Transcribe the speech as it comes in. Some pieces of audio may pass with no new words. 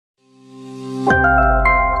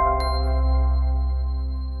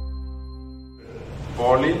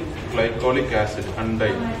Acid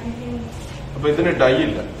അൺഡൈഡ്. അപ്പൊ ഇതിന് dye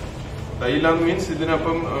ഇല്ല. ഡൈ ഇല്ലാന്ന് മീൻസ്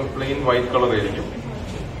ഇതിനപ്പം പ്ലെയിൻ വൈറ്റ് കളർ ആയിരിക്കും.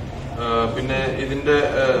 പിന്നെ ഇതിന്റെ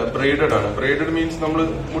ബ്രെയ്ഡഡ് ആണ്. ബ്രെയ്ഡഡ് മീൻസ് നമ്മൾ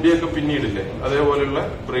മുടിയൊക്കെ പിന്നീടില്ലേ, അതേപോലെയുള്ള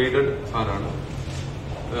ബ്രെയ്ഡഡ് സാധനമാണ്.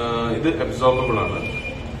 ഇത് അബ്സോർബിൾ ആണ്.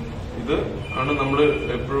 ഇത് ആണ് നമ്മൾ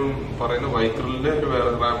എപ്പോഴും പറയുന്ന വൈക്രലിന്റെ ഒരു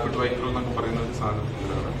വേറെ റാപ്പിഡ് വൈക്രൽ എന്നൊക്കെ പറയുന്ന ഒരു സാധനം.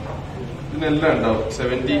 ഇതിനെല്ലാം ഉണ്ടാവും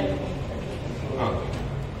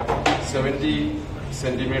 70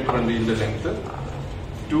 സെന്റിമീറ്റർ ഉണ്ട് ഇതിന്റെ ലെങ്ത്.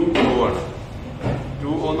 2O ആണ്.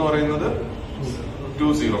 2O എന്ന് പറയുന്നത്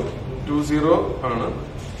 20 ആണ്.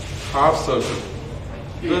 Half circle.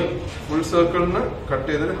 ഇത് ഫുൾ സർക്കിളിന് കട്ട്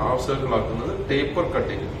ചെയ്തിട്ട് ഹാഫ് സർക്കിൾ ആക്കുന്നത് ടേപ്പർ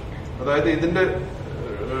കട്ടിങ്. അതായത് ഇതിന്റെ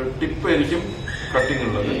ടിപ്പ് ആയിരിക്കും കട്ടിങ്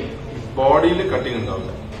ഉള്ളത്, ബോഡിയിൽ കട്ടിങ്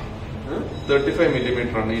ഉണ്ടാവില്ല. 35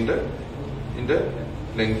 മില്ലിമീറ്റർ ആണ് ഇതിന്റെ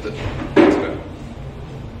ലെങ്ത്.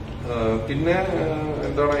 പിന്നെ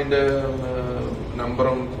എന്താണ് അതിന്റെ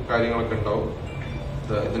നമ്പറും കാര്യങ്ങളൊക്കെ ഉണ്ടാവും.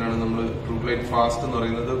 ഇതിനാണ് നമ്മൾ ട്രൂബ്ലൈറ്റ് ഫാസ്റ്റ് എന്ന്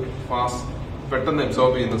പറയുന്നത്. ഫാസ്റ്റ് പെട്ടെന്ന്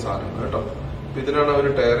അബ്സോർബ് ചെയ്യുന്ന സാധനമാണ് കേട്ടോ. അപ്പൊ ഇതിനാണ് അവർ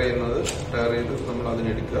ടയർ ചെയ്യുന്നത്. ടയർ ചെയ്ത് നമ്മൾ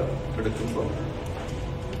അതിനെടുക്കുക. എടുക്കുമ്പോൾ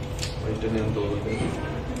വൈറ്റ് തന്നെയാണ് തോന്നുന്നത്.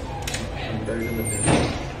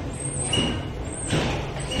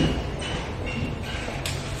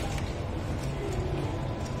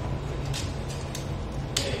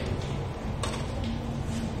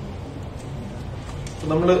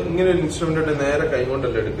 നമ്മൾ ഇങ്ങനെ ഒരു ഇൻസ്ട്രുമെന്റ് നേരെ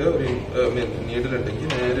കൈകൊണ്ടല്ല എടുക്കുക. ഒരു നീഡിലുണ്ടെങ്കിൽ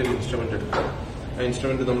നേരെ ഒരു ഇൻസ്ട്രുമെന്റ് എടുക്കുക. ആ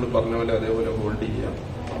ഇൻസ്ട്രുമെന്റ് നമ്മൾ പറഞ്ഞ പോലെ അതേപോലെ ഹോൾഡ് ചെയ്യുക.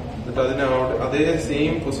 എന്നിട്ട് അതിനെ അതേ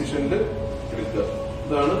സെയിം പൊസിഷനിൽ എടുക്കുക.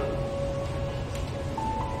 ഇതാണ്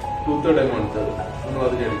 2/3 and 1/3. നമ്മൾ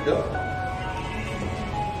അതിനെടുക്കുക.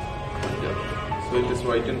 So it is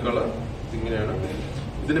white in colour. ഇങ്ങനെയാണ്.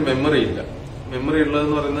 ഇതിന് മെമ്മറി ഇല്ല. മെമ്മറി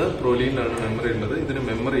ഉള്ളതെന്ന് പറയുന്നത് പ്രോലീനിലാണ് മെമ്മറി ഉള്ളത്. ഇതിന്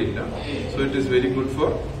മെമ്മറി ഇല്ല. So it is very good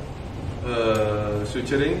for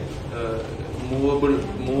suturing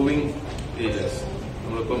moving areas.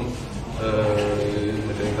 നമ്മളിപ്പം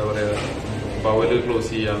മറ്റേ എന്താ പറയാ, ബവല് ക്ലോസ്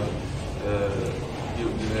ചെയ്യാം,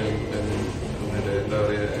 മറ്റേ എന്താ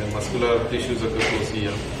പറയാ മസ്കുലർ ടിഷ്യൂസ് ഒക്കെ ക്ലോസ്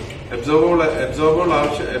ചെയ്യാം. അബ്സോർബിൾ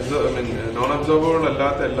നോൺ അബ്സോർബിൾ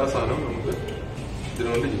അല്ലാത്ത എല്ലാ സാധനവും നമുക്ക്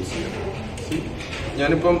ഇതിനുകൊണ്ട് യൂസ് ചെയ്യാം.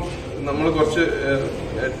 ഞാനിപ്പം നമ്മൾ കുറച്ച്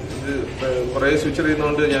കുറെ സ്വിച്ചർ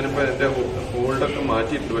ചെയ്യുന്നതുകൊണ്ട് ഞാനിപ്പോ എന്റെ ഹോൾഡൊക്കെ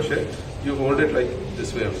മാറ്റിയിട്ടുണ്ട്. പക്ഷെ you hold it like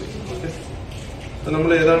this way only. Okay. അപ്പൊ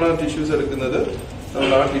നമ്മൾ ഏതാണ് ടിഷ്യൂസ് എടുക്കുന്നത്,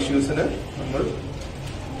 നമ്മൾ ആ ടിഷ്യൂസിനെ നമ്മൾ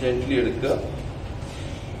ജെന്റ്ലി എടുക്കുക.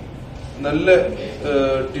 നല്ല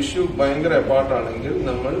ടിഷ്യൂ ഭയങ്കര അപ്പാർട്ടാണെങ്കിൽ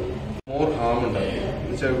നമ്മൾ മോർ ഹാം ഉണ്ടാക്കും.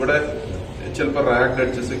 എന്നുവെച്ചാൽ ഇവിടെ ചിലപ്പോൾ റാഗ്ഡ്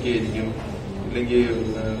എഡ്ജസ് ഒക്കെ ആയിരിക്കും, ഇല്ലെങ്കിൽ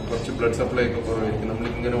കുറച്ച് ബ്ലഡ് സപ്ലൈ ഒക്കെ കുറവായിരിക്കും. നമ്മൾ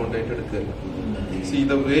ഇങ്ങനെ കൊണ്ടായിട്ട് എടുക്കുകയല്ല. See,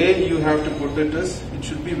 the way you have to put it is, it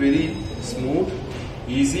should be very smooth,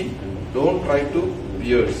 easy. Don't try to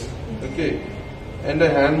pierce. Okay. എന്റെ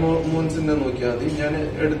ഹാൻഡ് മൂവ്മെന്റ്സിനെ നോക്കിയാൽ മതി. ഞാൻ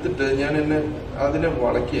എടുത്തിട്ട് ഞാൻ അതിനെ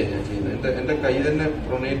വളയ്ക്കുക ഞാൻ ചെയ്യുന്നത്. എന്റെ കൈ തന്നെ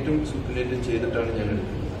പ്രൊണേറ്റും സുപ്പിനേറ്റും ചെയ്തിട്ടാണ് ഞാൻ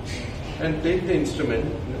എടുക്കുന്നത്. And take the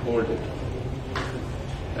instrument hold it.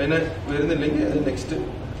 അതിനെ വരുന്നില്ലെങ്കിൽ അത് നെക്സ്റ്റ്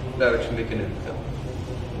ഡയറക്ഷനിലേക്ക് എടുക്കുക.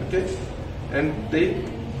 Okay. And take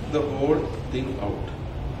the whole thing out.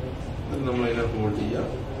 നമ്മളതിനെ ഹോൾഡ് ചെയ്യുക,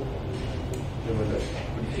 ഇതുപോലെ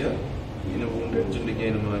പിടിക്കുക. ഇങ്ങനെ വൂണ്ട് അടിച്ചിട്ടുണ്ടെങ്കിൽ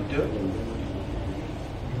അതിനെ മാറ്റുക.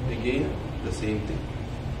 Again the same thing.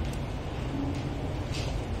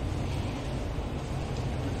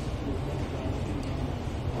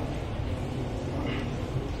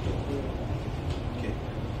 Okay.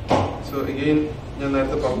 So again ഞാൻ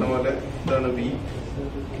നേരത്തെ പറഞ്ഞ പോലെ ഇതാണ് V.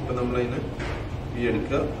 ഇപ്പൊ നമ്മളതിന് V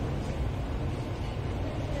എടുക്കുക.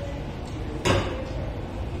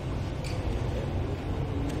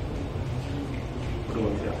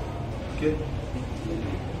 Okay.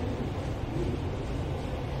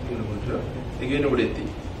 Again ഇവിടെ എത്തി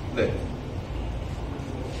അല്ലേ?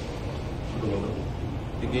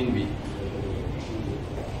 Again V.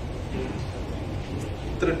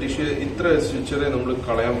 ഇത്ര സ്റ്റിച്ചറെ നമ്മൾ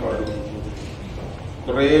കളയാൻ പാടുള്ളൂ.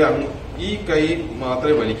 കുറെ ഈ കൈ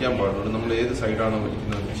മാത്രമേ വലിക്കാൻ പാടുള്ളൂ. നമ്മൾ ഏത് സൈഡാണോ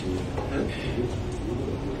വലിക്കുന്നത് ചെയ്യുന്നത്.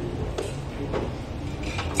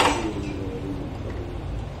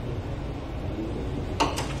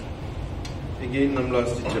 Again നമ്മൾ ആ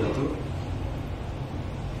സ്റ്റിച്ച് എടുത്തു.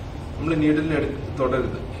 നമ്മൾ നീഡിലിനെ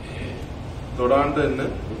തൊടരുത്. തൊടാണ്ട് തന്നെ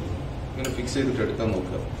ഇങ്ങനെ ഫിക്സ് ചെയ്തിട്ട് എടുക്കാൻ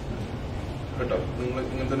നോക്കുക കേട്ടോ. നിങ്ങൾ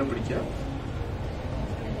ഇങ്ങനെ തന്നെ പിടിക്കുക.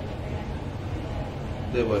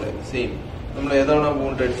 ഇതേപോലെ സെയിം നമ്മൾ ഏതാണോ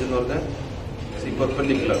വൂണ്ട് അടിച്ചെന്ന് പറഞ്ഞാൽ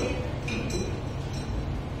പെർപെൻഡിക്കുലർ.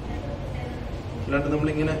 അല്ലാണ്ട്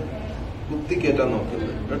നമ്മളിങ്ങനെ കുത്തി കയറ്റാൻ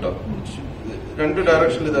നോക്കരുത് കേട്ടോ. രണ്ട്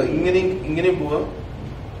ഡയറക്ഷനിൽ ഇതാ ഇങ്ങനെയും പോവാം,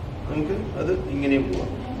 നമുക്ക് അത് ഇങ്ങനെയും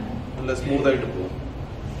പോവാം. നല്ല സ്മൂത്ത് ആയിട്ട് പോവാം.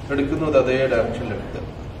 എടുക്കുന്നത് അതേ ഡയറക്ഷനിൽ എടുക്കുക.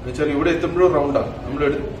 എന്നുവെച്ചാൽ ഇവിടെ എത്തുമ്പോഴും റൗണ്ടാണ്. നമ്മൾ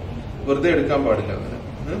വെറുതെ എടുക്കാൻ പാടില്ല അങ്ങനെ.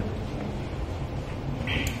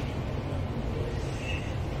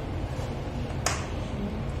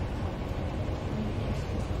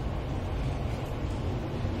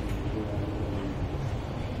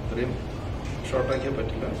 ഇത്രയും ഷോർട്ടാക്കിയാൽ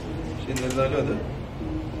പറ്റില്ല, പക്ഷെ എന്നിരുന്നാലും അത്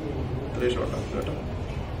ഇത്രയും ഷോർട്ടാക്കി കേട്ടോ.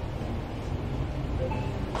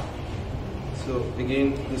 So again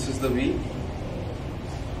this is the V.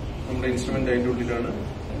 നമ്മുടെ ഇൻസ്ട്രുമെന്റ് അതിന്റെ ഉള്ളിലാണ്.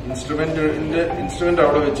 ഇൻസ്ട്രുമെന്റ്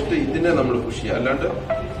അവിടെ വെച്ചിട്ട് ഇതിനെ നമ്മൾ പുഷ് ചെയ്യുക, അല്ലാണ്ട്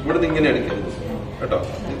ഇവിടുന്ന് ഇങ്ങനെ എടുക്കരുത് കേട്ടോ.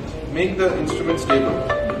 മേക്ക് ദ ഇൻസ്ട്രുമെന്റ് സ്റ്റേബിൾ,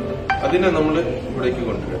 അതിനെ നമ്മൾ ഇവിടേക്ക്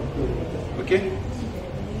കൊണ്ടുവരിക. ഓക്കെ,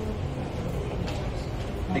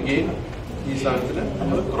 അഗെയിൻ ഈ സാധനത്തിന്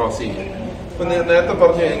നമ്മൾ ക്രോസ് ചെയ്യുക. അപ്പൊ നേരത്തെ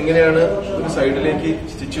പറഞ്ഞ എങ്ങനെയാണ് ഒരു സൈഡിലേക്ക്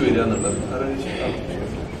സ്റ്റിച്ച് വരിക എന്നുള്ളത്.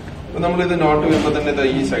 അപ്പൊ നമ്മളിത് നോട്ട് വരുമ്പോ തന്നെ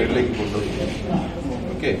ഈ സൈഡിലേക്ക് കൊണ്ടുപോയി.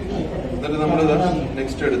 ഓക്കെ, എന്നിട്ട് നമ്മളിത്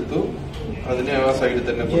നെക്സ്റ്റ് എടുത്തു, അതിനെ ആ സൈഡിൽ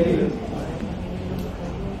തന്നെ കൊണ്ടുവരിക.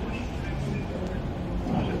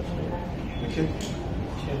 ഓക്കെ,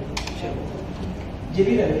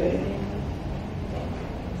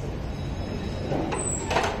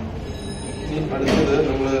 അടുത്തത്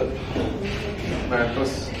നമ്മള്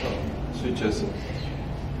മാട്രസ്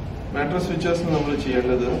സ്വിച്ചേഴ്സ് നമ്മൾ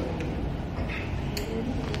ചെയ്യേണ്ടത്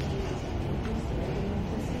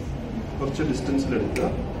കുറച്ച് ഡിസ്റ്റൻസിൽ എടുക്കുക.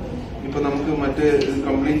 ഇപ്പൊ നമുക്ക് മറ്റേ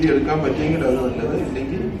കംപ്ലീറ്റ്ലി എടുക്കാൻ പറ്റിയെങ്കിൽ അത് നല്ലത്,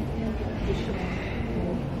 ഇല്ലെങ്കിൽ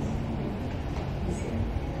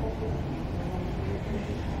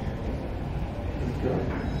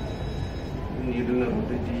നീഡിലിനെ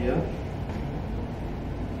റൊട്ടേറ്റ് ചെയ്യുക.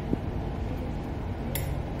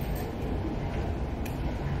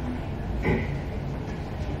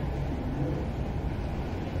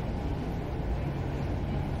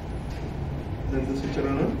 എന്ത്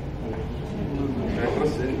സ്വിച്ചറാണ്?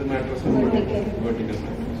 മാട്രസ്. എന്ത് മാട്രസ്? Vertical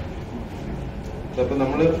mattress. അപ്പൊ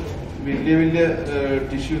നമ്മള് വലിയ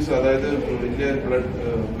ടിഷ്യൂസ്, അതായത് വലിയ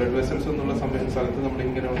ബ്ലഡ് വെസൽസ് എന്നുള്ള സ്ഥലത്ത് നമ്മൾ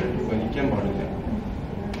ഇങ്ങനെ വലിക്കാൻ പാടില്ല.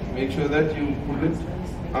 Make sure that you pull it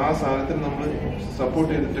ആ സാധനത്തിന് നമ്മൾ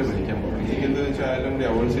സപ്പോർട്ട് ചെയ്തിട്ടേ വലിക്കാൻ പാടില്ല. എനിക്ക് എന്താ വെച്ചാൽ അതെല്ലാം കൂടി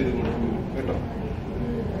അവോയ്ഡ് ചെയ്ത് കൊണ്ടുപോകും കേട്ടോ.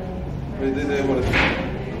 അപ്പൊ ഇത് ഇതേപോലെ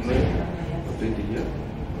നമ്മൾ റൊട്ടേറ്റ് ചെയ്യുക,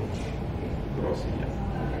 ക്രോസ് ചെയ്യുക.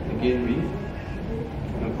 Again we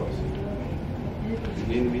cross it.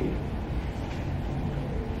 Again we.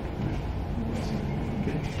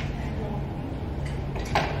 Okay.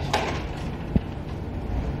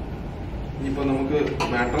 ഇനിയിപ്പോ നമുക്ക്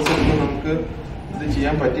മാട്രസ് എടുക്കുമ്പോൾ നമുക്ക് ഇത്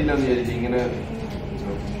ചെയ്യാൻ പറ്റില്ല എന്ന് വിചാരിച്ചു. ഇങ്ങനെ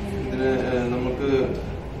ഇതിന് നമുക്ക്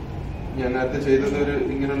ഞാൻ നേരത്തെ ചെയ്തത്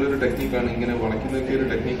ഇങ്ങനെയുള്ള ഒരു ടെക്നിക്കാണ്, ഇങ്ങനെ വളയ്ക്കുന്നൊക്കെ ഒരു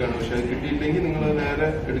ടെക്നിക്കാണ്. പക്ഷെ അത് കിട്ടിയില്ലെങ്കിൽ നിങ്ങൾ നേരെ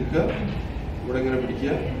എടുക്കുക, ഇവിടെ ഇങ്ങനെ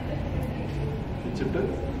പിടിക്കുക, പിടിച്ചിട്ട്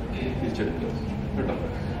തിരിച്ചെടുക്കുക കേട്ടോ.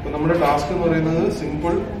 അപ്പൊ നമ്മുടെ ടാസ്ക് എന്ന് പറയുന്നത്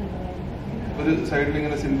സിമ്പിൾ, ഒരു സൈഡിൽ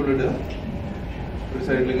ഇങ്ങനെ സിമ്പിൾ ഇടുക, ഒരു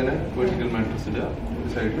സൈഡിൽ ഇങ്ങനെ വെർട്ടിക്കൽ മാട്രസ് ഇടുക, ഒരു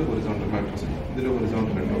സൈഡിൽ ഹൊറിസോണ്ടൽ മാട്രസ് ഇടുക. ഇതിൽ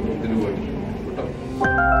ഹൊറിസോണ്ടൽ ഉണ്ടാവും, ഇതിൽ വെർട്ടിക്കൽ കേട്ടോ.